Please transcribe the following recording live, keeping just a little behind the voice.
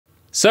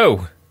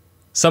So,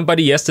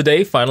 somebody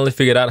yesterday finally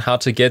figured out how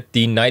to get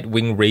the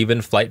Nightwing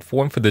Raven flight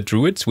form for the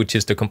Druids, which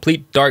is the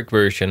complete dark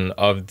version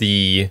of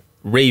the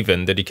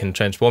Raven that you can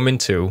transform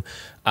into.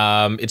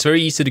 It's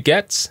very easy to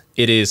get.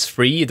 It is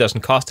free, it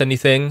doesn't cost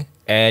anything,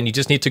 and you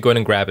just need to go in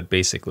and grab it,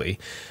 basically.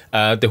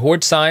 The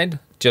Horde side,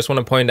 just want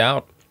to point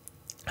out,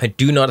 I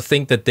do not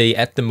think that they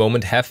at the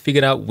moment have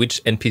figured out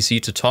which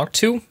NPC to talk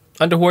to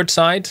on the Horde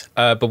side,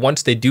 but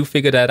once they do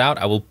figure that out,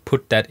 I will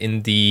put that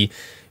in the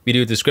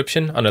video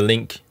description on a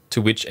link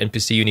to which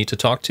NPC you need to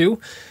talk to.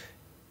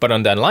 But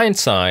on the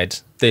Alliance side,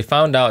 they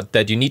found out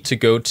that you need to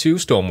go to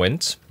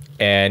Stormwind,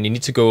 and you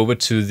need to go over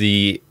to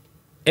the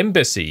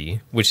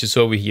embassy, which is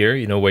over here,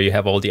 you know, where you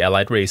have all the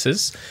allied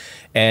races.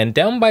 And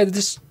down by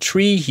this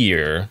tree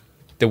here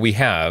that we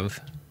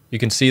have, you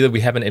can see that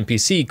we have an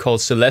NPC called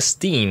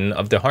Celestine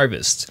of the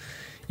Harvest.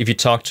 If you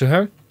talk to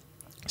her,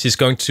 she's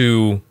going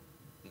to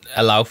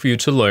allow for you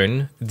to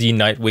learn the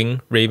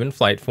Nightwing Raven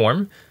flight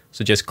form.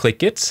 So just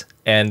click it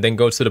and then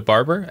go to the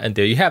barber, and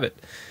there you have it.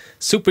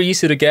 Super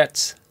easy to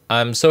get.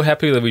 I'm so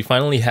happy that we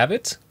finally have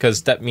it,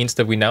 because that means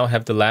that we now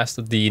have the last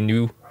of the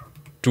new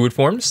Druid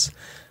forms.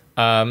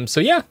 So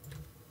yeah,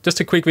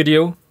 just a quick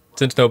video,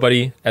 since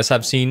nobody, as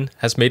I've seen,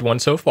 has made one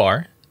so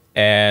far,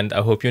 and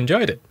I hope you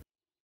enjoyed it.